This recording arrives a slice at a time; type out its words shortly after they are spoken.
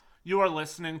You are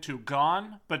listening to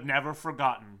Gone But Never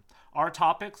Forgotten. Our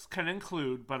topics can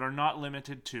include, but are not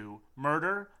limited to,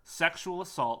 murder, sexual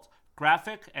assault,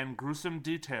 graphic and gruesome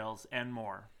details, and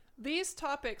more. These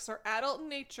topics are adult in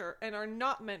nature and are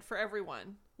not meant for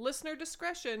everyone. Listener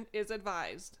discretion is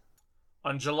advised.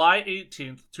 On July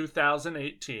 18th,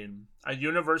 2018, a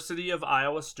University of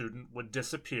Iowa student would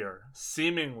disappear,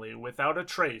 seemingly without a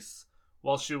trace,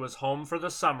 while she was home for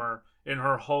the summer in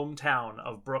her hometown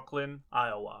of Brooklyn,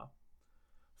 Iowa.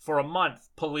 For a month,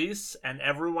 police and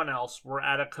everyone else were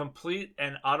at a complete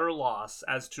and utter loss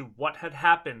as to what had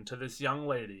happened to this young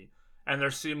lady, and there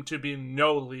seemed to be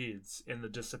no leads in the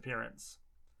disappearance.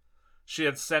 She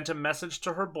had sent a message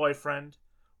to her boyfriend,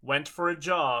 went for a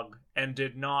jog, and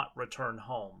did not return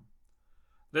home.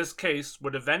 This case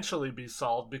would eventually be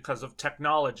solved because of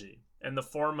technology in the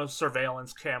form of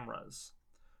surveillance cameras.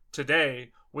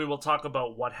 Today, we will talk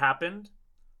about what happened,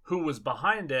 who was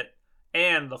behind it,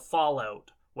 and the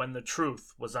fallout when the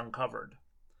truth was uncovered.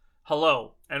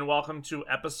 Hello, and welcome to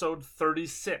episode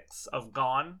 36 of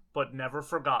Gone But Never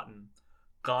Forgotten,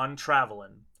 Gone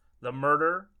Travelin', the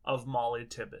murder of Molly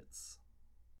Tibbetts.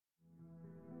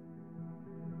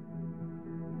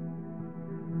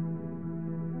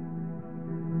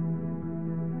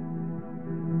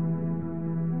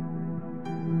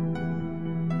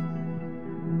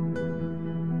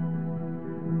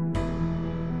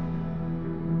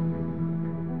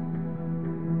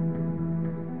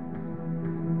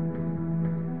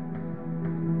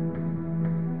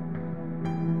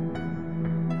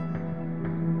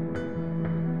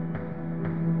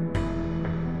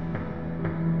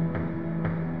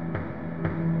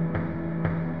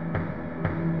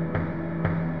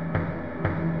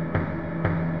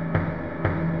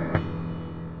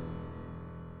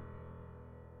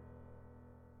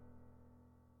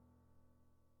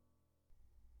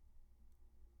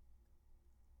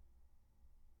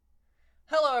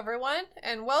 Hello everyone,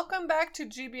 and welcome back to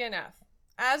GBNF.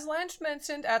 As Lange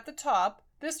mentioned at the top,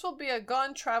 this will be a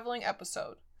Gone Traveling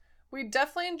episode. We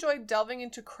definitely enjoyed delving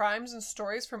into crimes and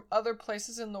stories from other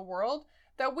places in the world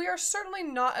that we are certainly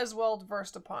not as well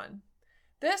versed upon.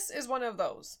 This is one of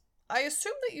those. I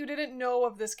assume that you didn't know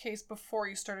of this case before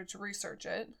you started to research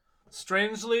it.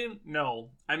 Strangely,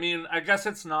 no. I guess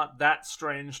it's not that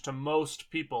strange to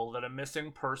most people that a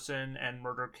missing person and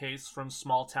murder case from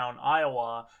small town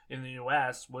Iowa in the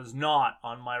US was not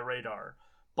on my radar.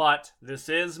 But this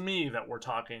is me that we're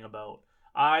talking about.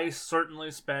 I certainly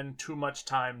spend too much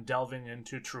time delving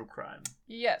into true crime.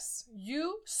 Yes,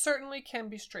 you certainly can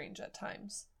be strange at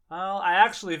times. Well, I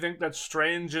actually think that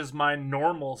strange is my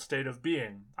normal state of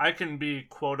being. I can be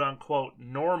quote-unquote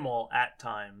normal at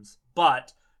times,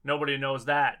 but nobody knows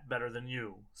that better than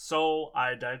you. So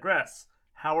I digress.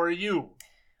 How are you?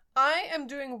 I am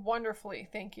doing wonderfully,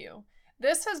 thank you.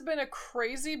 This has been a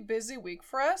crazy busy week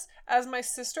for us as my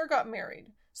sister got married.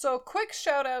 So quick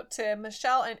shout out to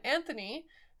Michelle and Anthony.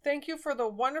 Thank you for the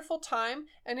wonderful time,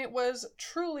 and it was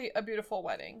truly a beautiful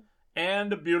wedding.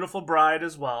 And a beautiful bride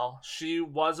as well. She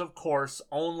was, of course,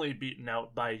 only beaten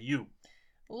out by you.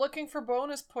 Looking for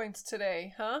bonus points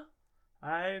today, huh?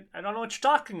 I don't know what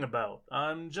you're talking about.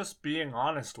 I'm just being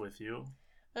honest with you.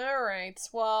 Alright,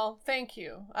 well, thank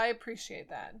you. I appreciate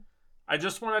that. I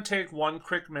just want to take one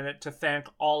quick minute to thank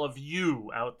all of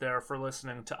you out there for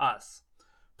listening to us.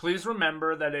 Please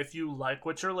remember that if you like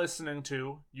what you're listening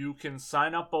to, you can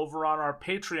sign up over on our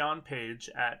Patreon page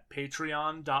at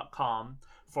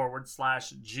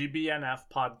patreon.com/GBNF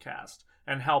podcast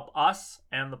and help us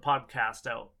and the podcast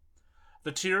out.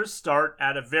 The tiers start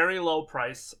at a very low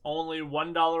price, only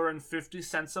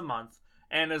 $1.50 a month,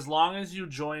 and as long as you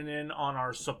join in on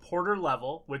our supporter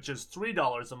level, which is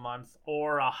 $3 a month,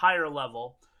 or a higher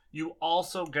level, you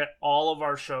also get all of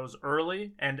our shows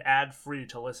early and ad-free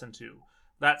to listen to.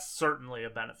 That's certainly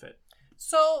a benefit.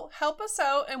 So help us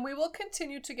out and we will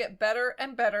continue to get better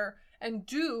and better and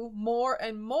do more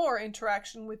and more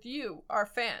interaction with you, our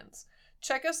fans.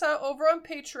 Check us out over on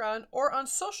Patreon or on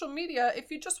social media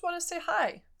if you just want to say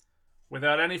hi.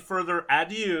 Without any further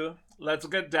ado, let's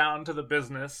get down to the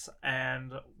business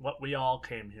and what we all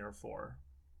came here for.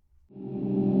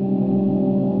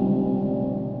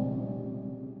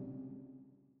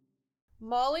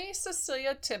 Molly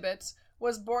Cecilia Tibbetts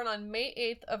was born on May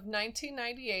 8th of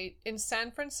 1998 in San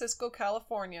Francisco,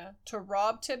 California, to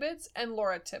Rob Tibbetts and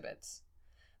Laura Tibbetts.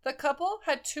 The couple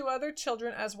had two other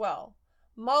children as well.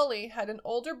 Molly had an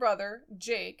older brother,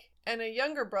 Jake, and a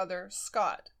younger brother,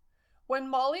 Scott. When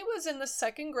Molly was in the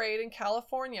second grade in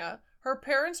California, her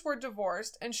parents were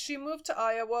divorced and she moved to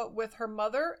Iowa with her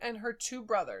mother and her two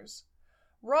brothers.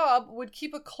 Rob would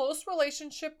keep a close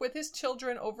relationship with his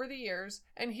children over the years,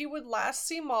 and he would last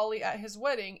see Molly at his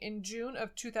wedding in June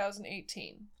of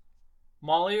 2018.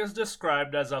 Molly is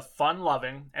described as a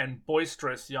fun-loving and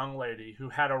boisterous young lady who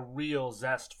had a real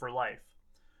zest for life.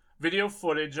 Video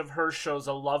footage of her shows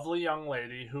a lovely young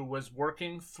lady who was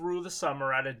working through the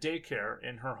summer at a daycare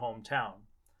in her hometown.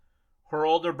 Her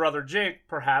older brother Jake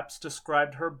perhaps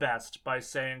described her best by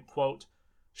saying, quote,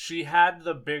 "She had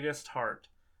the biggest heart.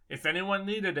 If anyone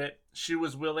needed it, she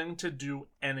was willing to do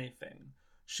anything.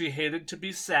 She hated to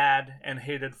be sad and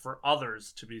hated for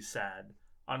others to be sad,"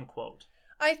 unquote.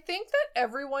 I think that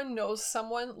everyone knows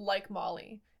someone like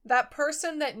Molly. That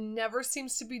person that never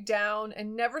seems to be down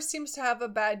and never seems to have a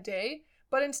bad day,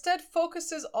 but instead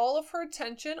focuses all of her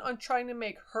attention on trying to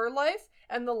make her life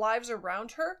and the lives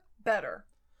around her better.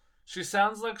 She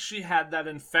sounds like she had that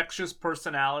infectious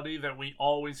personality that we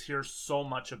always hear so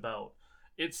much about.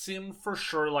 It seemed for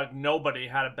sure like nobody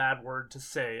had a bad word to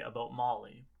say about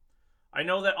Molly. I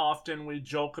know that often we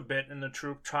joke a bit in the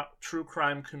true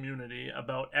crime community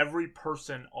about every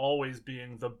person always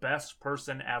being the best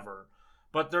person ever,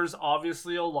 but there's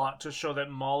obviously a lot to show that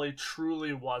Molly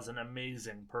truly was an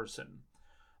amazing person.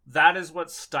 That is what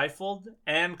stifled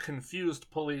and confused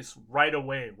police right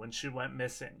away when she went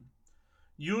missing.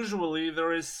 Usually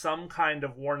there is some kind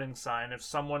of warning sign if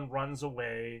someone runs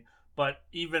away, but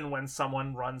even when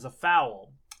someone runs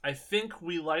afoul. I think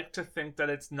we like to think that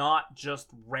it's not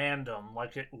just random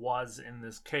like it was in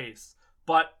this case,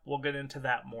 but we'll get into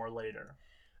that more later.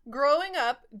 Growing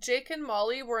up, Jake and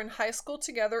Molly were in high school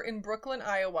together in Brooklyn,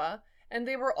 Iowa, and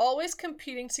they were always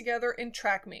competing together in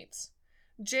track meets.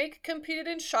 Jake competed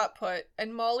in shot put,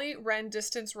 and Molly ran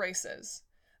distance races.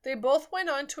 They both went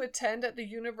on to attend at the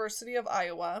University of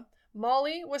Iowa.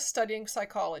 Molly was studying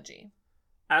psychology.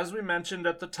 As we mentioned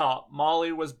at the top,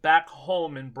 Molly was back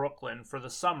home in Brooklyn for the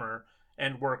summer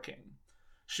and working.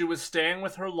 She was staying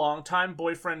with her longtime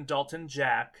boyfriend Dalton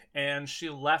Jack, and she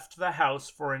left the house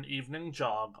for an evening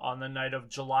jog on the night of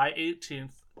July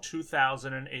 18th,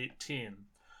 2018,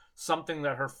 something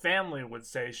that her family would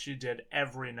say she did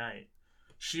every night.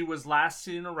 She was last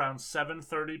seen around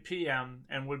 7:30 p.m.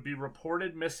 and would be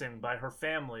reported missing by her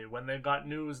family when they got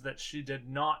news that she did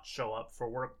not show up for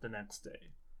work the next day.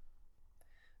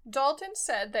 Dalton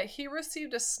said that he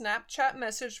received a Snapchat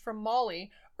message from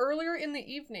Molly earlier in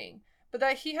the evening, but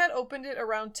that he had opened it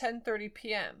around 10:30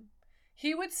 p.m.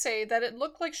 He would say that it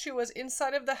looked like she was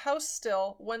inside of the house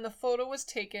still when the photo was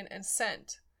taken and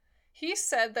sent. He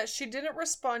said that she didn't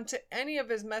respond to any of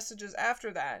his messages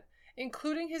after that,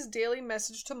 including his daily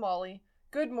message to Molly,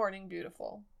 "Good morning,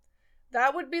 beautiful."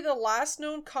 That would be the last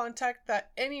known contact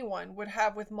that anyone would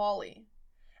have with Molly.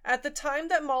 At the time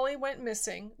that Molly went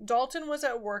missing, Dalton was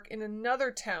at work in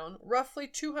another town, roughly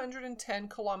 210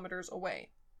 kilometers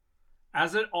away.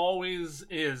 As it always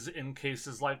is in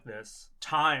cases like this,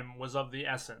 time was of the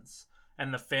essence,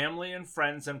 and the family and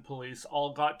friends and police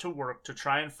all got to work to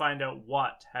try and find out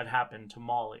what had happened to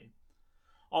Molly.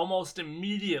 Almost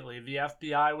immediately, the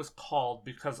FBI was called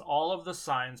because all of the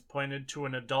signs pointed to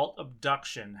an adult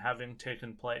abduction having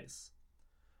taken place.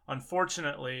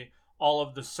 Unfortunately, all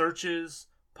of the searches,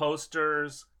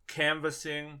 posters,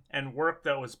 canvassing, and work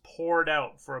that was poured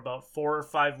out for about 4 or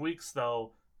 5 weeks,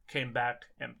 though, came back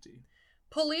empty.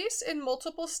 Police in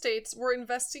multiple states were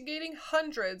investigating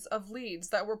hundreds of leads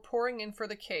that were pouring in for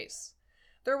the case.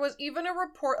 There was even a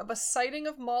report of a sighting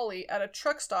of Molly at a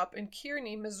truck stop in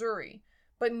Kearney, Missouri,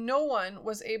 but no one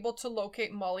was able to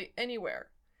locate Molly anywhere.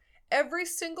 Every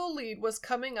single lead was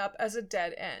coming up as a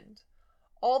dead end.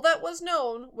 All that was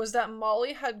known was that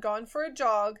Molly had gone for a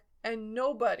jog, and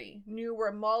nobody knew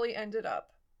where Molly ended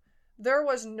up. There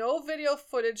was no video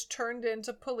footage turned in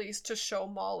to police to show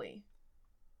Molly.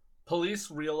 Police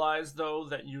realized, though,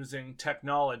 that using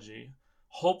technology,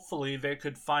 hopefully they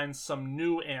could find some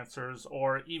new answers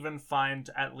or even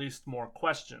find at least more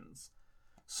questions.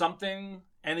 Something,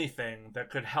 anything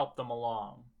that could help them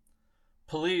along.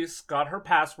 Police got her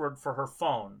password for her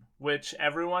phone, which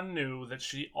everyone knew that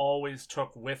she always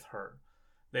took with her.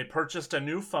 They purchased a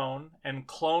new phone and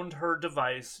cloned her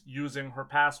device using her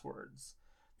passwords.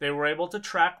 They were able to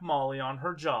track Molly on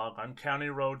her jog on County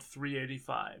Road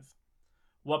 385.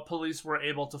 What police were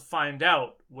able to find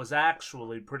out was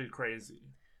actually pretty crazy.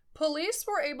 Police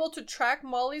were able to track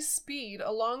Molly's speed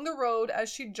along the road as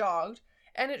she jogged,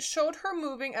 and it showed her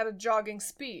moving at a jogging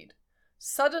speed.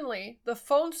 Suddenly, the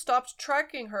phone stopped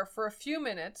tracking her for a few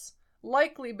minutes,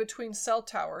 likely between cell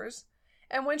towers,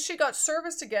 and when she got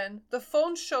service again, the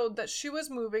phone showed that she was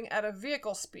moving at a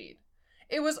vehicle speed.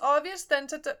 It was obvious then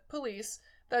to the police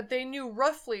that they knew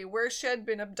roughly where she had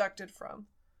been abducted from.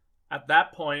 At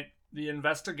that point, the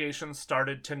investigation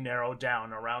started to narrow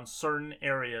down around certain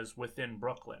areas within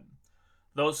Brooklyn.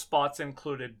 Those spots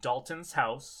included Dalton's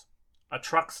house, a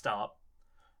truck stop,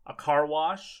 a car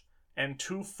wash, and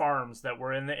 2 farms that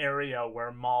were in the area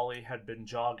where Molly had been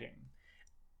jogging.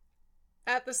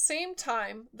 At the same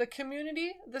time, the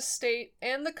community, the state,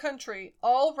 and the country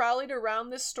all rallied around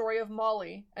this story of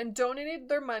Molly and donated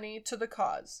their money to the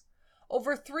cause.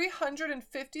 Over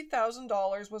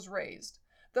 $350,000 was raised.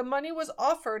 The money was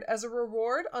offered as a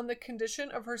reward on the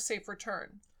condition of her safe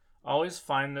return. I always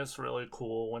find this really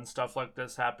cool when stuff like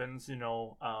this happens,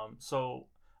 So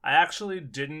I actually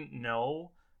didn't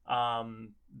know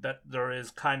that there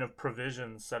is kind of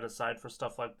provisions set aside for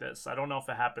stuff like this. I don't know if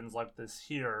it happens like this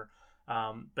here.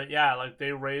 But yeah, like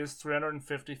they raised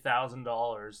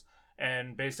 $350,000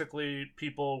 and basically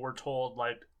people were told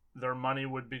like their money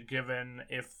would be given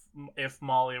if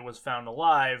Molly was found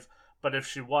alive, but if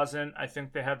she wasn't, I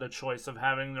think they had the choice of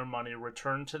having their money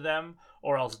returned to them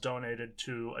or else donated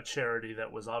to a charity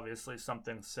that was obviously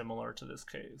something similar to this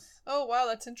case. Oh wow,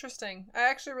 that's interesting. I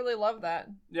actually really love that.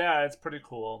 Yeah, it's pretty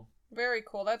cool. Very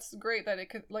cool. That's great that it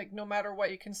could, like, no matter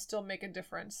what, you can still make a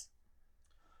difference.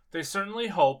 They certainly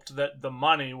hoped that the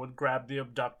money would grab the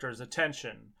abductor's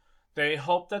attention. They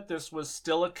hoped that this was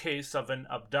still a case of an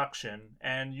abduction,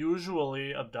 and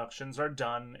usually abductions are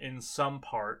done in some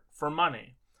part for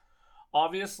money.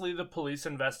 Obviously, the police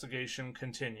investigation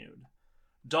continued.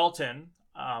 Dalton,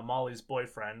 Molly's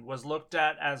boyfriend, was looked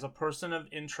at as a person of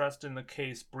interest in the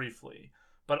case briefly,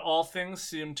 but all things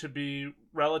seemed to be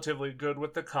relatively good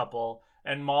with the couple,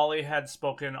 and Molly had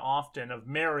spoken often of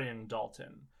marrying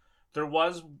Dalton. There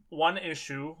was one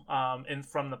issue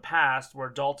from the past where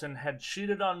Dalton had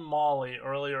cheated on Molly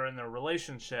earlier in their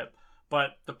relationship,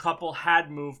 but the couple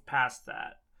had moved past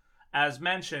that. As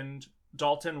mentioned,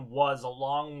 Dalton was a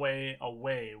long way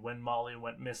away when Molly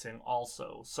went missing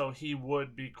also, so he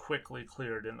would be quickly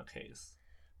cleared in the case.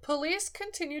 Police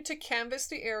continued to canvass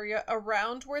the area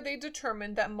around where they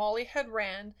determined that Molly had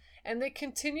ran, and they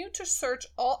continued to search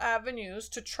all avenues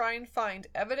to try and find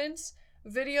evidence,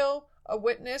 video, a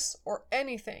witness, or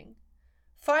anything.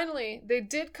 Finally, they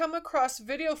did come across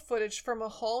video footage from a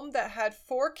home that had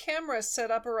 4 cameras set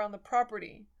up around the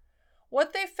property.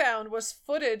 What they found was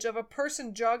footage of a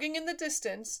person jogging in the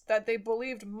distance that they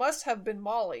believed must have been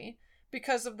Molly,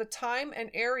 because of the time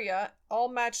and area all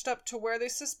matched up to where they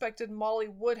suspected Molly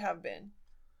would have been.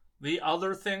 The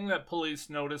other thing that police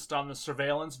noticed on the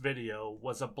surveillance video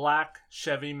was a black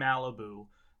Chevy Malibu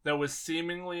that was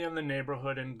seemingly in the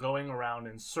neighborhood and going around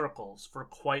in circles for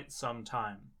quite some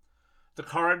time. The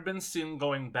car had been seen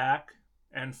going back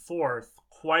and forth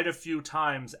quite a few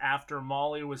times after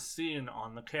Molly was seen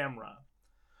on the camera.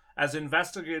 As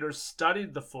investigators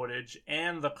studied the footage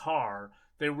and the car,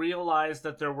 they realized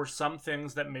that there were some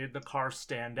things that made the car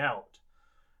stand out.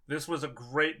 This was a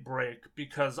great break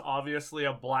because obviously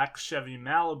a black Chevy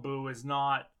Malibu is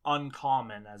not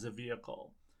uncommon as a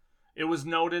vehicle. It was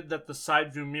noted that the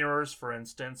side view mirrors, for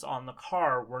instance, on the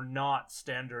car were not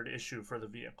standard issue for the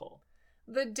vehicle.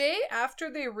 The day after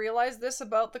they realized this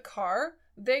about the car,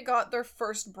 they got their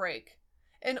first break.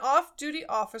 An off-duty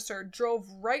officer drove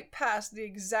right past the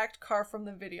exact car from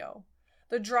the video.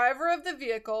 The driver of the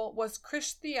vehicle was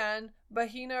Christian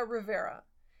Bahina Rivera.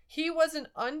 He was an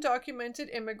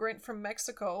undocumented immigrant from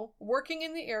Mexico working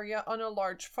in the area on a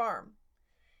large farm.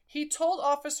 He told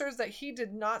officers that he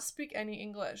did not speak any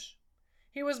English.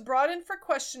 He was brought in for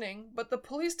questioning, but the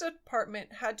police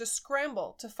department had to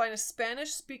scramble to find a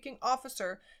Spanish-speaking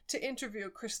officer to interview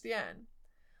Christian.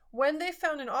 When they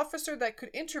found an officer that could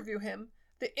interview him,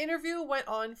 the interview went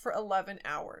on for 11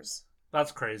 hours.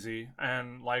 That's crazy.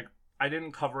 And, I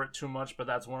didn't cover it too much, but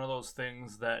that's one of those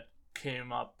things that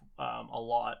came up a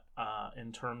lot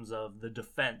in terms of the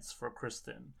defense for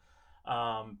Kristen.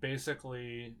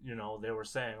 Basically, they were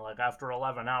saying, after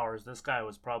 11 hours, this guy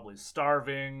was probably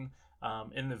starving.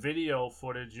 In the video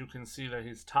footage, you can see that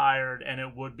he's tired, and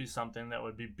it would be something that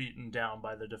would be beaten down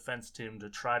by the defense team to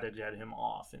try to get him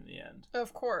off in the end.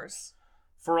 Of course.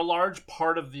 For a large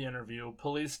part of the interview,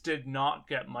 police did not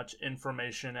get much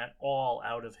information at all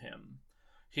out of him.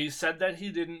 He said that he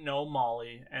didn't know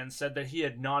Molly, and said that he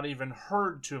had not even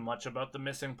heard too much about the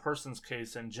missing persons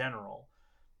case in general.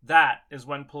 That is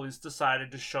when police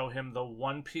decided to show him the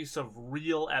one piece of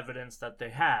real evidence that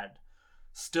they had.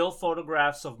 Still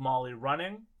photographs of Molly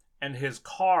running, and his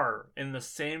car in the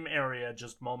same area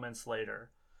just moments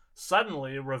later.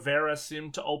 Suddenly, Rivera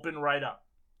seemed to open right up.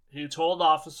 He told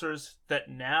officers that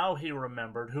now he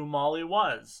remembered who Molly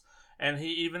was, and he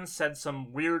even said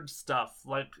some weird stuff,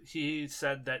 like he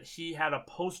said that he had a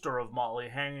poster of Molly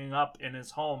hanging up in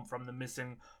his home from the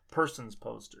missing persons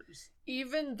posters.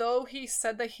 Even though he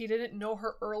said that he didn't know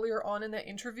her earlier on in the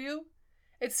interview,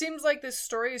 it seems like this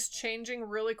story is changing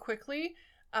really quickly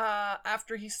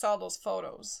after he saw those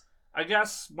photos. I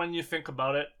guess when you think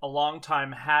about it, a long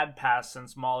time had passed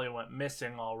since Molly went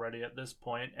missing already at this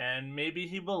point, and maybe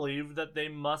he believed that they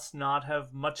must not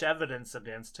have much evidence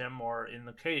against him or in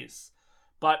the case.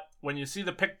 But when you see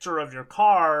the picture of your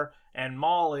car and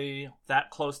Molly that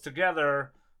close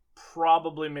together,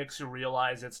 probably makes you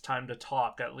realize it's time to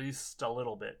talk, at least a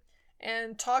little bit.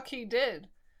 And talk he did.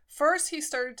 First, he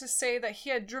started to say that he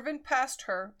had driven past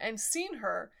her and seen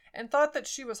her and thought that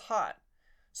she was hot.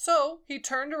 So, he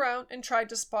turned around and tried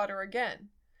to spot her again.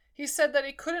 He said that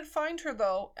he couldn't find her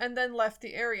though, and then left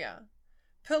the area.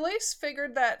 Police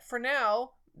figured that, for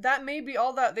now, that may be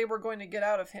all that they were going to get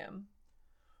out of him.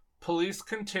 Police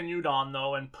continued on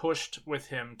though and pushed with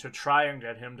him to try and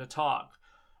get him to talk.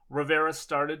 Rivera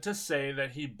started to say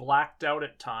that he blacked out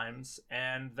at times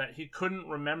and that he couldn't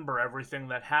remember everything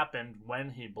that happened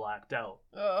when he blacked out.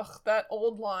 Ugh, that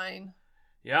old line.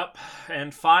 Yep,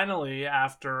 and finally,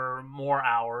 after more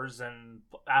hours and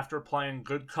after playing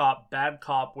good cop, bad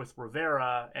cop with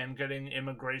Rivera and getting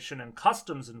Immigration and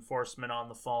Customs Enforcement on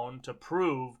the phone to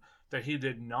prove that he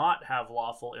did not have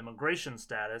lawful immigration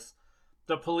status,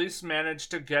 the police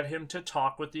managed to get him to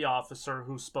talk with the officer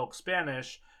who spoke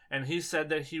Spanish, and he said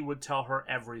that he would tell her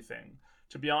everything.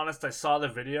 To be honest, I saw the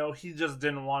video. He just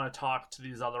didn't want to talk to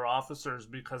these other officers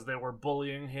because they were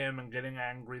bullying him and getting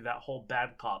angry, that whole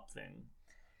bad cop thing.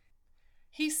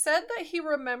 He said that he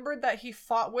remembered that he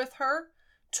fought with her,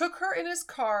 took her in his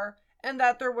car, and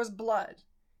that there was blood.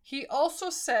 He also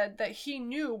said that he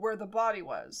knew where the body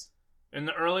was. In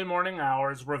the early morning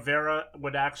hours, Rivera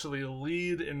would actually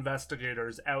lead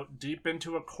investigators out deep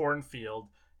into a cornfield,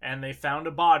 and they found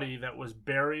a body that was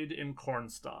buried in corn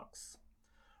stalks.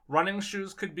 Running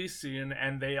shoes could be seen,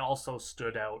 and they also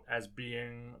stood out as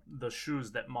being the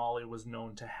shoes that Molly was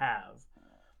known to have.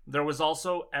 There was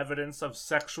also evidence of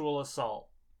sexual assault.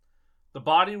 The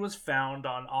body was found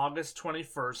on August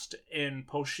 21st in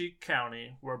Poshick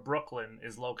County, where Brooklyn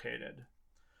is located.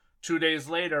 2 days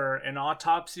later, an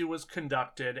autopsy was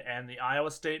conducted and the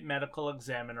Iowa State Medical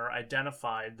Examiner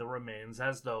identified the remains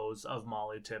as those of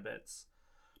Molly Tibbetts.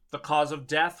 The cause of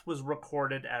death was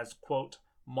recorded as, quote,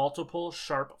 multiple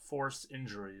sharp force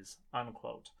injuries,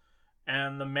 unquote,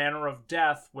 and the manner of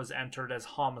death was entered as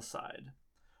homicide.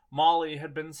 Molly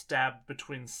had been stabbed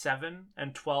between 7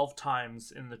 and 12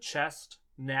 times in the chest,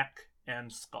 neck,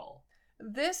 and skull.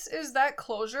 This is that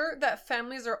closure that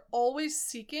families are always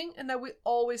seeking and that we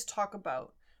always talk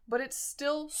about, but it's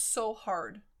still so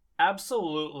hard.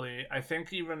 Absolutely. I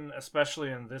think even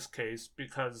especially in this case,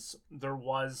 because there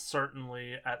was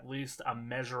certainly at least a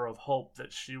measure of hope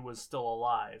that she was still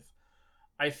alive.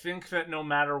 I think that no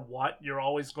matter what, you're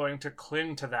always going to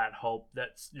cling to that hope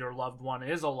that your loved one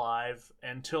is alive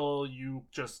until you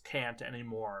just can't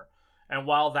anymore. And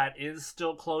while that is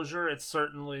still closure, it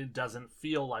certainly doesn't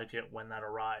feel like it when that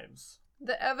arrives.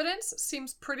 The evidence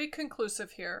seems pretty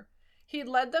conclusive here. He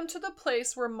led them to the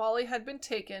place where Molly had been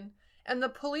taken, and the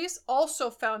police also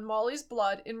found Molly's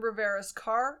blood in Rivera's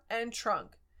car and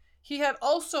trunk. He had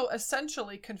also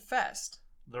essentially confessed.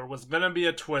 There was going to be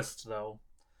a twist, though.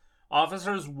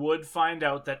 Officers would find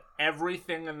out that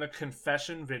everything in the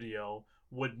confession video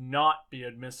would not be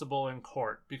admissible in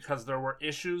court because there were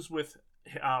issues with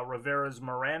Rivera's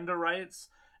Miranda rights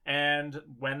and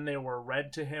when they were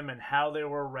read to him and how they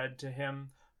were read to him.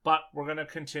 But we're going to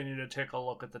continue to take a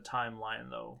look at the timeline,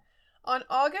 though. On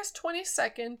August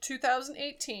 22nd,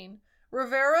 2018,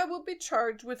 Rivera will be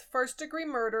charged with first-degree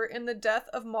murder in the death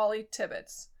of Molly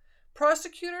Tibbetts.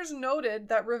 Prosecutors noted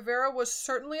that Rivera was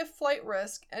certainly a flight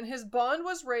risk and his bond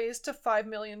was raised to $5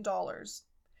 million.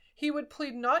 He would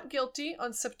plead not guilty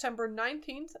on September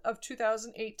 19th of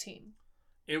 2018.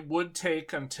 It would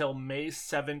take until May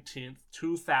 17th,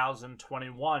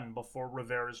 2021 before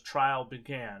Rivera's trial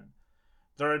began.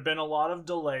 There had been a lot of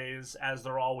delays, as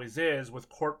there always is, with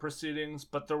court proceedings,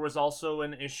 but there was also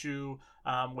an issue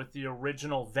with the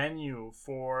original venue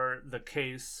for the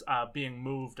case being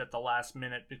moved at the last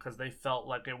minute because they felt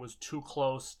like it was too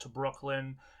close to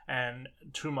Brooklyn and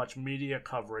too much media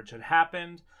coverage had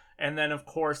happened. And then, of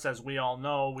course, as we all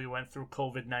know, we went through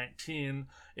COVID-19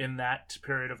 in that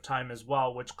period of time as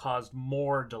well, which caused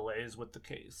more delays with the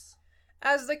case.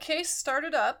 As the case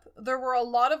started up, there were a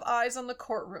lot of eyes on the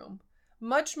courtroom.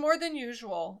 Much more than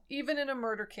usual, even in a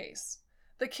murder case.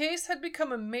 The case had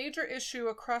become a major issue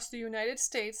across the United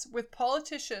States, with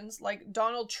politicians like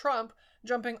Donald Trump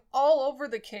jumping all over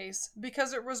the case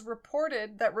because it was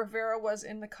reported that Rivera was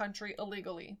in the country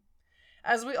illegally.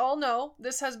 As we all know,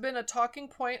 this has been a talking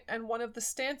point and one of the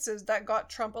stances that got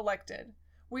Trump elected.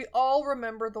 We all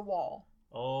remember the wall.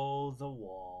 Oh, the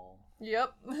wall.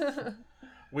 Yep.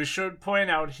 We should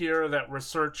point out here that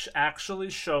research actually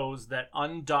shows that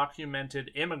undocumented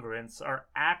immigrants are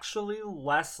actually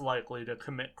less likely to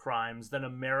commit crimes than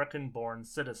American-born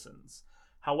citizens.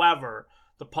 However,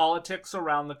 the politics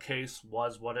around the case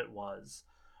was what it was.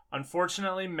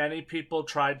 Unfortunately, many people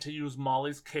tried to use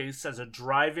Molly's case as a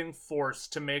driving force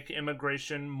to make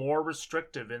immigration more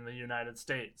restrictive in the United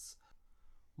States.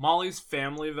 Molly's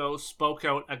family, though, spoke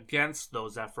out against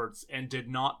those efforts and did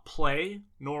not play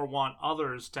nor want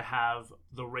others to have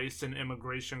the race and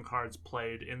immigration cards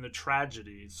played in the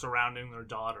tragedy surrounding their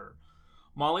daughter.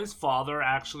 Molly's father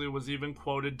actually was even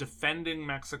quoted defending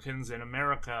Mexicans in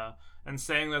America and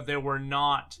saying that they were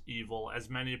not evil as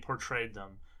many portrayed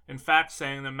them. In fact,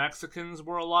 saying that Mexicans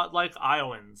were a lot like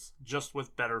Iowans, just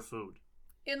with better food.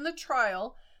 In the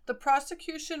trial, the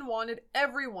prosecution wanted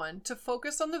everyone to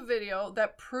focus on the video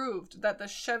that proved that the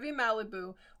Chevy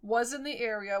Malibu was in the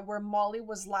area where Molly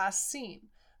was last seen,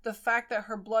 the fact that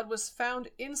her blood was found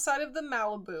inside of the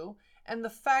Malibu, and the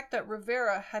fact that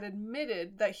Rivera had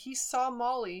admitted that he saw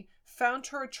Molly, found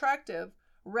her attractive,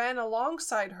 ran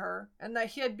alongside her, and that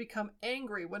he had become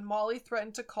angry when Molly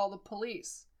threatened to call the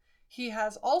police. He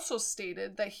has also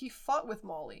stated that he fought with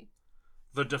Molly.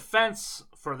 The defense,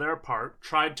 for their part,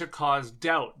 tried to cause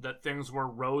doubt that things were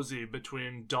rosy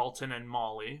between Dalton and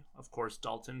Molly, of course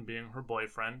Dalton being her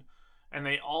boyfriend, and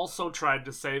they also tried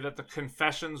to say that the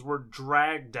confessions were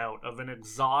dragged out of an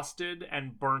exhausted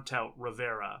and burnt-out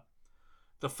Rivera.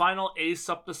 The final ace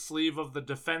up the sleeve of the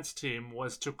defense team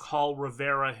was to call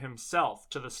Rivera himself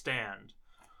to the stand.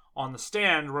 On the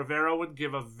stand, Rivera would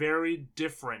give a very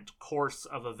different course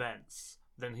of events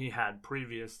than he had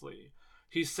previously.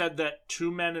 He said that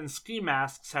two men in ski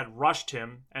masks had rushed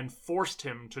him and forced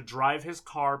him to drive his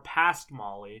car past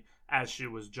Molly as she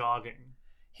was jogging.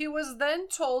 He was then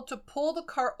told to pull the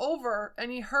car over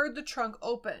and he heard the trunk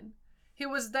open. He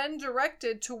was then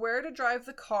directed to where to drive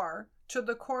the car, to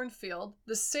the cornfield,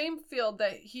 the same field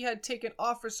that he had taken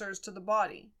officers to the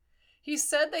body. He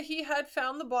said that he had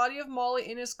found the body of Molly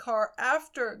in his car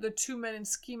after the two men in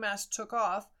ski masks took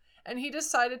off, and he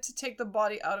decided to take the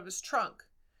body out of his trunk.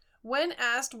 When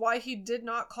asked why he did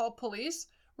not call police,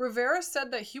 Rivera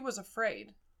said that he was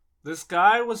afraid. This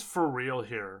guy was for real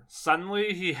here.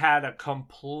 Suddenly he had a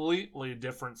completely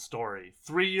different story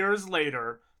 3 years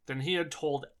later than he had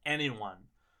told anyone.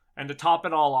 And to top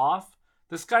it all off,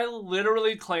 this guy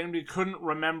literally claimed he couldn't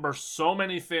remember so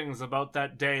many things about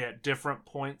that day at different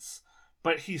points,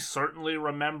 but he certainly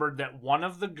remembered that one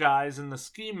of the guys in the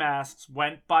ski masks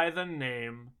went by the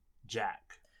name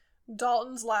Jack.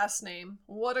 Dalton's last name.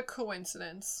 What a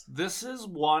coincidence. This is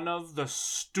one of the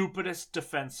stupidest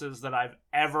defenses that I've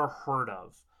ever heard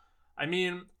of. I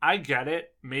mean, I get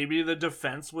it. Maybe the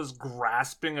defense was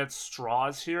grasping at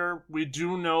straws here. We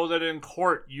do know that in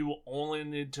court you only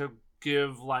need to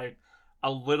give like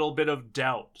a little bit of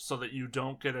doubt so that you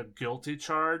don't get a guilty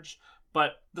charge.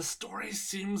 But the story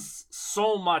seems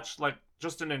so much like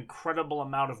just an incredible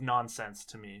amount of nonsense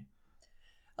to me.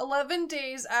 11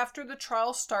 days after the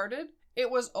trial started,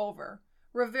 it was over.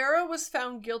 Rivera was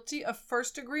found guilty of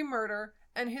first-degree murder,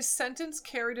 and his sentence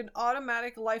carried an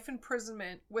automatic life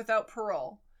imprisonment without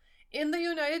parole. In the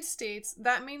United States,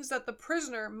 that means that the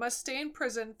prisoner must stay in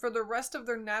prison for the rest of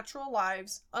their natural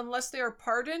lives unless they are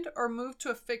pardoned or moved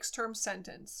to a fixed-term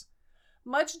sentence.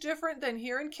 Much different than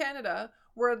here in Canada,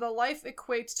 where the life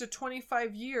equates to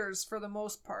 25 years for the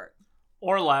most part.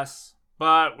 Or less.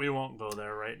 But we won't go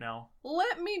there right now.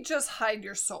 Let me just hide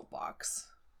your soapbox.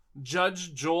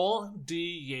 Judge Joel D.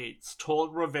 Yates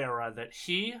told Rivera that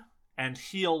he, and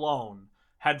he alone,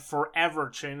 had forever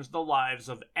changed the lives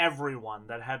of everyone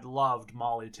that had loved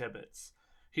Molly Tibbetts.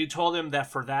 He told him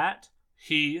that for that,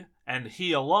 he, and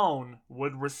he alone,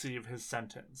 would receive his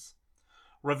sentence.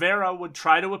 Rivera would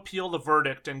try to appeal the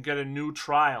verdict and get a new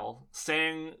trial,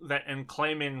 saying that and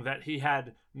claiming that he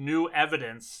had new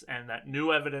evidence and that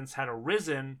new evidence had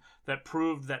arisen that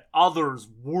proved that others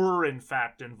were in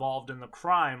fact involved in the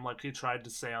crime, like he tried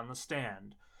to say on the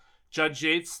stand. Judge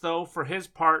Yates, though, for his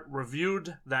part,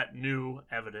 reviewed that new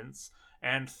evidence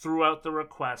and threw out the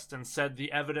request and said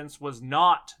the evidence was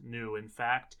not new, in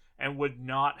fact, and would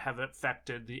not have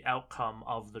affected the outcome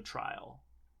of the trial.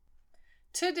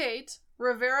 To date,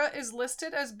 Rivera is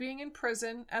listed as being in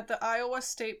prison at the Iowa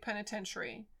State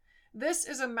Penitentiary. This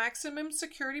is a maximum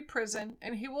security prison,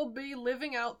 and he will be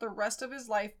living out the rest of his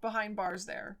life behind bars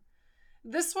there.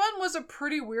 This one was a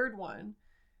pretty weird one.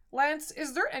 Lance,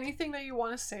 is there anything that you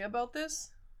want to say about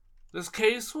this? This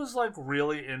case was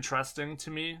really interesting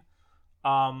to me.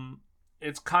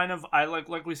 it's kind of, I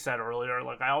like we said earlier,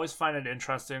 like I always find it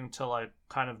interesting to like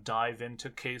kind of dive into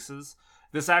cases.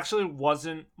 This actually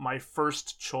wasn't my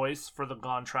first choice for the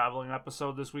Gone Traveling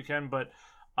episode this weekend, but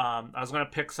I was going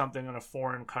to pick something in a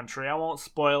foreign country. I won't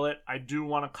spoil it. I do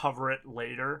want to cover it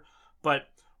later. But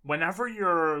whenever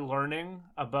you're learning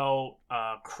about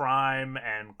crime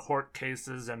and court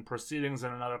cases and proceedings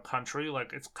in another country,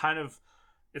 like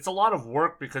it's a lot of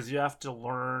work because you have to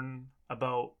learn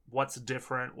about what's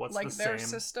different, what's like the their same.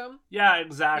 system. Yeah,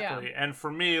 exactly. Yeah. And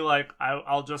for me, like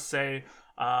I'll just say,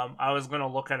 I was going to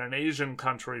look at an Asian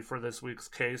country for this week's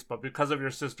case, but because of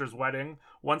your sister's wedding,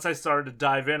 once I started to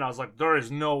dive in, I was like, there is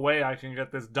no way I can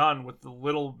get this done with the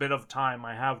little bit of time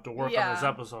I have to work on this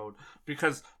episode.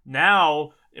 Because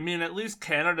now, I mean, at least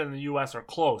Canada and the US are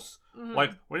close. Mm-hmm.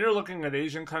 Like, when you're looking at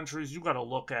Asian countries, you got to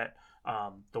look at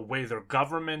the way their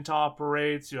government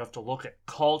operates. You have to look at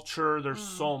culture. There's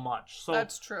so much. So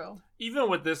that's true. Even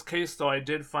with this case, though, I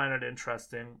did find it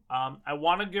interesting. I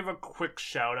want to give a quick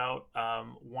shout out.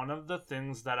 One of the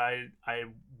things that I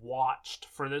watched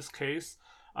for this case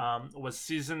was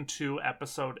season 2,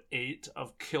 episode 8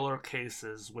 of Killer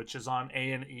Cases, which is on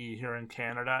A&E here in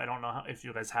Canada. I don't know if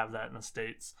you guys have that in the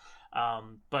States,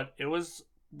 but it was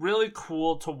really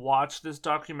cool to watch this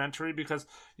documentary because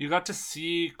you got to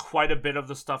see quite a bit of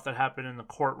the stuff that happened in the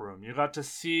courtroom. You got to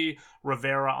see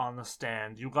Rivera on the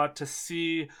stand. You got to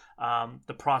see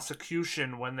the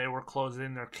prosecution when they were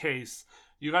closing their case.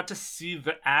 You got to see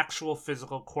the actual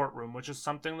physical courtroom, which is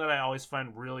something that I always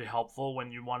find really helpful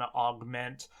when you want to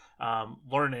augment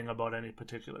learning about any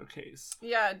particular case.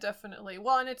 Yeah, definitely.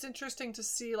 Well, and it's interesting to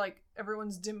see like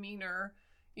everyone's demeanor,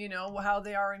 you know, how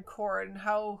they are in court and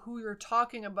who you're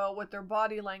talking about, what their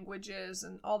body language is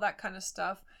and all that kind of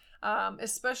stuff.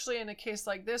 Especially in a case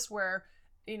like this where,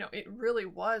 you know, it really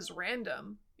was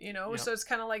random, you know? Yep. So it's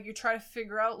kind of like you try to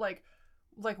figure out like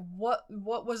what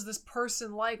was this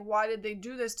person like? Why did they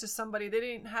do this to somebody? They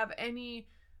didn't have any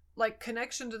like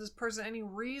connection to this person, any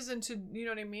reason to, you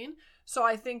know what I mean? So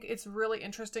I think it's really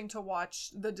interesting to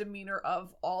watch the demeanor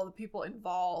of all the people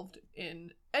involved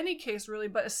in any case really,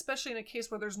 but especially in a case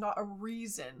where there's not a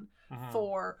reason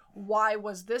for why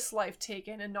was this life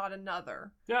taken and not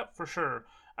another. Yeah, for sure.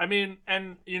 I mean,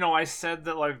 and you know, I said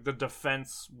that like the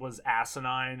defense was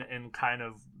asinine in kind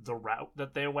of the route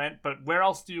that they went, but where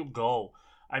else do you go?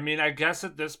 I mean, I guess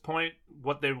at this point,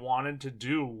 what they wanted to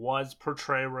do was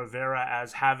portray Rivera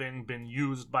as having been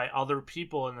used by other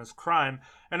people in this crime.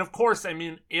 And of course, I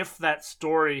mean, if that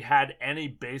story had any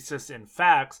basis in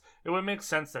facts, it would make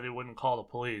sense that he wouldn't call the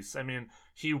police. I mean,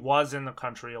 he was in the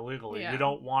country illegally. Yeah. You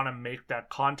don't want to make that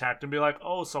contact and be like,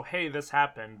 oh, so hey, this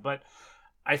happened. But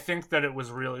I think that it was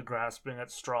really grasping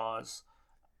at straws.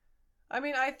 I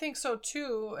mean, I think so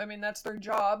too. I mean, that's their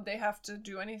job. They have to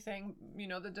do anything. You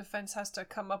know, the defense has to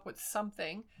come up with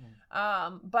something.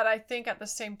 But I think at the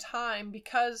same time,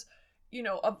 because, you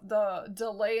know, of the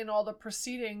delay in all the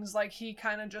proceedings, like he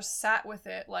kind of just sat with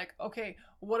it. Like, okay,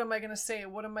 what am I going to say?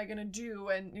 What am I going to do?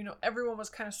 And, you know, everyone was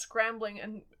kind of scrambling.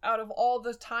 And out of all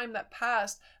the time that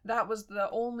passed, that was the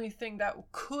only thing that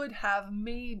could have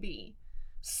maybe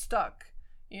stuck,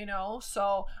 you know?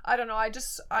 So I don't know.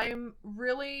 I'm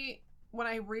really... when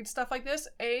I read stuff like this,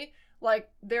 like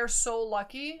they're so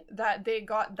lucky that they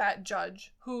got that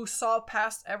judge who saw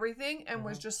past everything and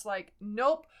was just like,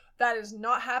 nope, that is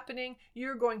not happening.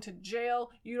 You're going to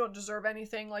jail. You don't deserve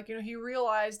anything. Like, you know, he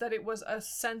realized that it was a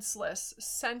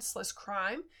senseless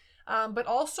crime. But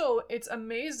also it's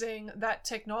amazing that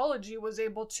technology was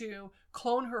able to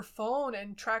clone her phone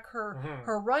and track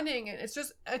her running. And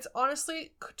it's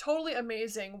honestly totally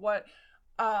amazing what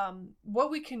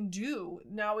we can do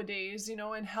nowadays, you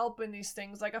know, and help in these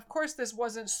things. Like, of course, this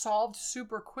wasn't solved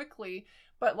super quickly,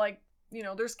 but like, you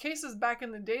know, there's cases back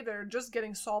in the day that are just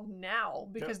getting solved now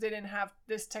because they didn't have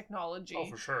this technology. Oh,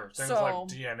 for sure. Things like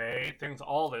DNA,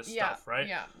 all this stuff, right?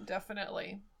 Yeah,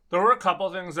 definitely. There were a couple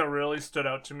things that really stood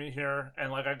out to me here, and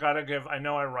like I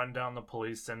know I run down the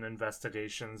police and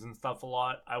investigations and stuff a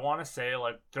lot. I want to say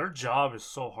like their job is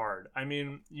so hard. I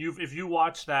mean, if you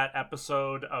watch that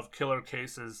episode of Killer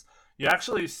Cases, you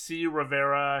actually see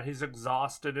Rivera. He's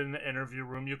exhausted in the interview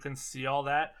room. You can see all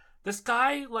that. This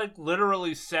guy like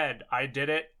literally said, "I did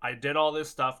it. I did all this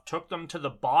stuff." Took them to the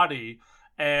body,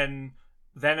 and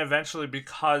then eventually,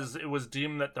 because it was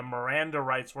deemed that the Miranda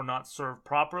rights were not served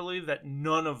properly, that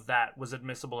none of that was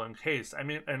admissible in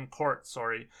court.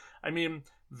 I mean,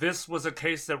 this was a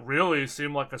case that really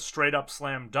seemed like a straight up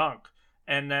slam dunk.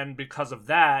 And then because of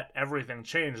that, everything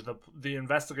changed. The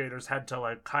investigators had to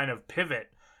like kind of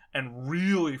pivot and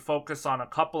really focus on a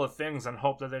couple of things and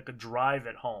hope that they could drive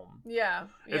it home. Yeah.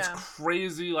 It's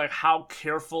crazy, like, how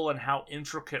careful and how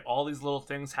intricate all these little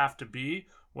things have to be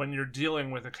when you're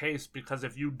dealing with a case, because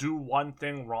if you do one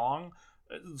thing wrong,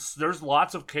 there's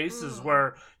lots of cases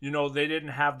where, you know, they didn't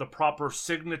have the proper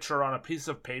signature on a piece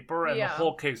of paper and the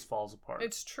whole case falls apart.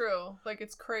 It's true. Like,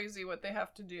 it's crazy what they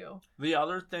have to do. The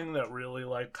other thing that really,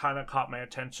 like, kind of caught my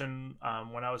attention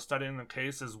when I was studying the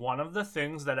case is one of the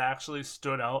things that actually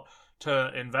stood out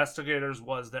to investigators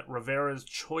was that Rivera's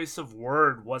choice of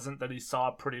word wasn't that he saw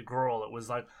a pretty girl. It was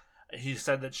like, he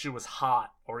said that she was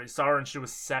hot, or he saw her and she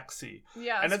was sexy.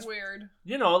 Yeah, and it's weird.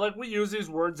 You know, like, we use these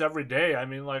words every day. I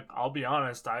mean, like, I'll be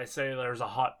honest, I say there's a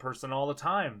hot person all the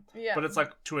time. Yeah. But it's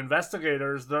like, to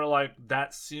investigators, they're like,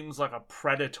 that seems like a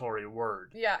predatory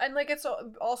word. Yeah, and, like, it's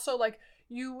also, like,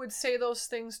 you would say those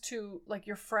things to, like,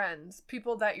 your friends,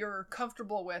 people that you're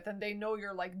comfortable with, and they know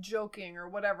you're, like, joking or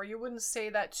whatever. You wouldn't say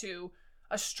that to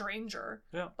a stranger.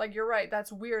 Yeah. Like, you're right,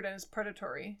 that's weird and it's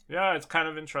predatory. Yeah, it's kind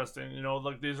of interesting. You know,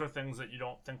 like, these are things that you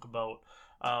don't think about.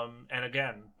 And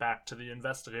again, back to the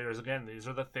investigators again, these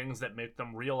are the things that make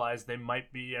them realize they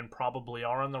might be and probably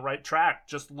are on the right track.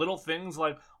 Just little things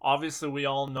like, obviously we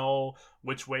all know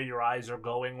which way your eyes are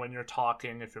going when you're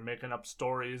talking, if you're making up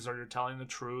stories or you're telling the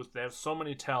truth. They have so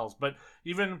many tells, but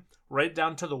even right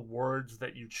down to the words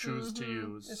that you choose to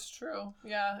use. It's true.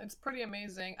 Yeah, it's pretty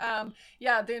amazing.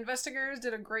 Yeah, the investigators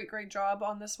did a great job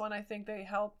on this one. I think they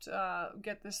helped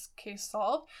get this case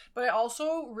solved. But I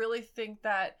also really think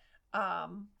that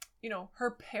you know,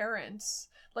 her parents,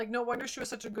 like, no wonder she was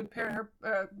such a good parent.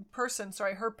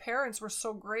 Her parents were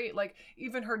so great. Like,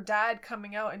 even her dad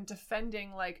coming out and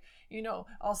defending, like, you know,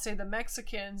 I'll say the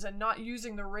Mexicans, and not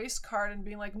using the race card and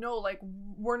being like, no, like,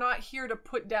 we're not here to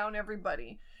put down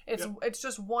everybody. It's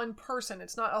just one person.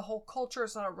 It's not a whole culture.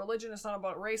 It's not a religion. It's not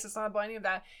about race. It's not about any of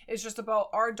that. It's just about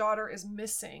our daughter is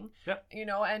missing. Yep. You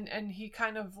know, and he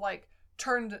kind of, like,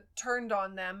 turned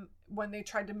on them when they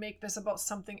tried to make this about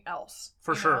something else.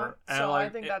 For sure. And so, like, I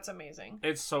think that's amazing.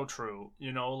 It's so true.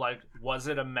 You know, like, was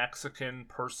it a Mexican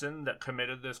person that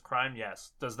committed this crime?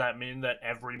 Yes. Does that mean that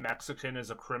every Mexican is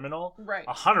a criminal? Right.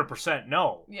 100%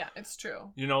 no. Yeah, it's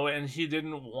true. You know, and he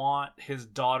didn't want his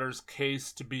daughter's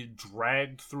case to be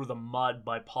dragged through the mud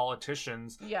by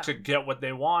politicians to get what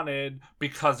they wanted,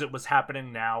 because it was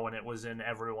happening now and it was in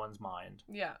everyone's mind.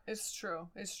 Yeah, it's true.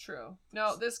 It's true.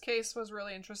 No, this case was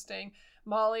really interesting.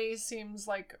 Molly seems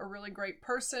like a really great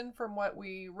person from what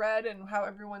we read and how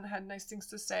everyone had nice things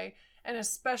to say. And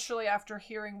especially after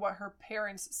hearing what her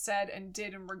parents said and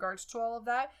did in regards to all of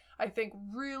that, I think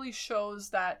really shows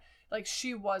that, like,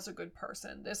 she was a good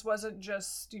person. This wasn't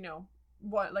just, you know,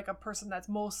 like a person that's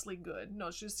mostly good. No,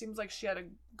 she just seems like she had a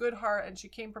good heart, and she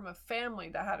came from a family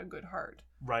that had a good heart.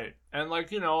 Right. And,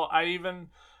 like, you know,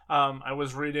 I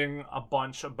was reading a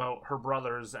bunch about her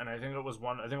brothers, and I think it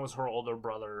was her older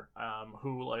brother,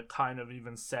 who, like, kind of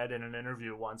even said in an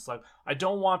interview once, like, I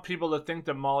don't want people to think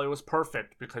that Molly was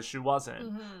perfect, because she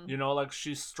wasn't. Mm-hmm. You know, like,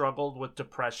 she struggled with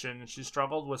depression, she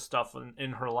struggled with stuff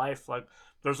in her life. Like,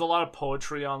 there's a lot of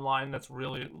poetry online that's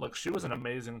really, like, she was an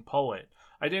amazing poet.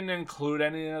 I didn't include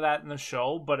any of that in the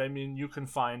show, but I mean, you can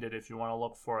find it if you want to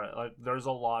look for it. Like, there's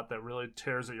a lot that really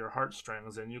tears at your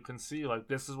heartstrings, and you can see, like,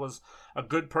 this was a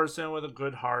good person with a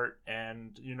good heart,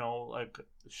 and, you know, like,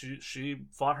 she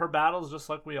fought her battles just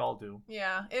like we all do.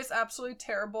 Yeah, it's absolutely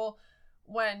terrible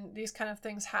when these kind of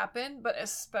things happen, but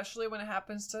especially when it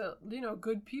happens to, you know,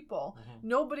 good people. Mm-hmm.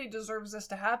 Nobody deserves this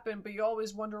to happen, but you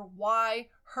always wonder why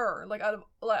her. Like, out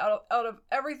of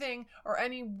everything or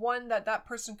anyone that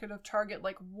person could have targeted,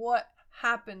 like, what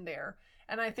happened there?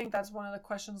 And I think that's one of the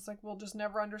questions, like, we'll just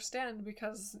never understand,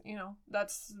 because, you know,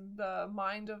 that's the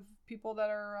mind of people that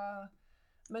are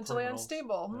mentally criminals.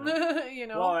 Unstable. Yeah. You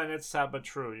know. Well, and it's sad but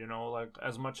true. You know, like,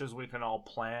 as much as we can all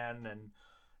plan and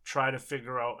try to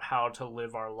figure out how to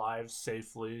live our lives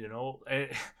safely, you know,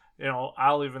 you know,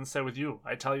 I'll even say with you,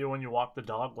 I tell you, when you walk the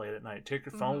dog late at night, take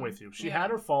your phone with you. She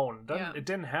had her phone. It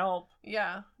didn't help.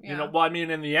 Yeah. You know, well, I mean,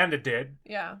 in the end it did.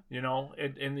 Yeah. You know,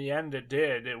 in the end it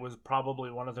did. It was probably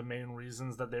one of the main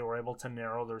reasons that they were able to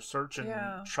narrow their search and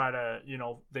try to, you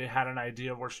know, they had an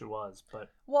idea of where she was. But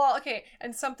well, okay,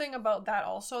 and something about that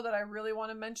also that I really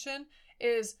want to mention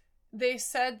is they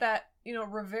said that, you know,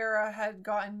 Rivera had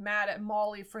gotten mad at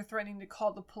Molly for threatening to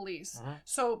call the police. Mm-hmm.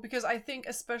 So, because I think,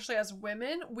 especially as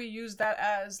women, we use that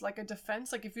as, like, a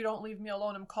defense. Like, if you don't leave me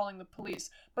alone, I'm calling the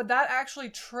police. But that actually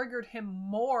triggered him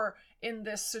more in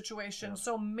this situation. Yeah.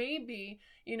 So maybe,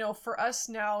 you know, for us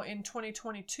now in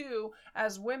 2022,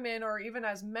 as women or even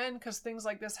as men, because things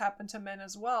like this happen to men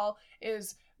as well,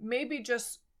 is maybe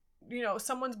just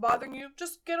someone's bothering you,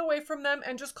 just get away from them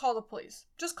and just call the police.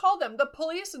 Just call them. The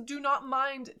police do not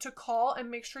mind to call and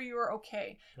make sure you are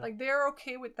okay. Yeah. Like, they're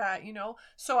okay with that,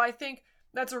 So I think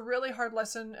that's a really hard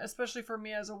lesson, especially for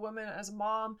me as a woman, as a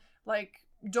mom. Like,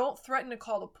 don't threaten to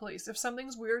call the police. If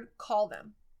something's weird, call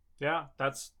them. Yeah,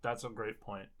 that's a great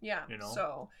point. Yeah.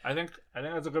 So I think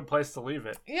that's a good place to leave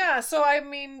it. Yeah, so I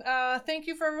mean, thank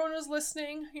you for everyone who's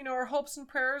listening. Our hopes and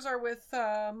prayers are with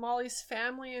Molly's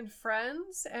family and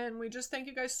friends, and we just thank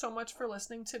you guys so much for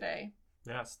listening today.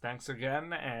 Yes, thanks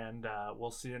again, and we'll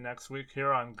see you next week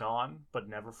here on Gone But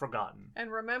Never Forgotten.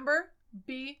 And remember,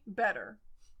 be better.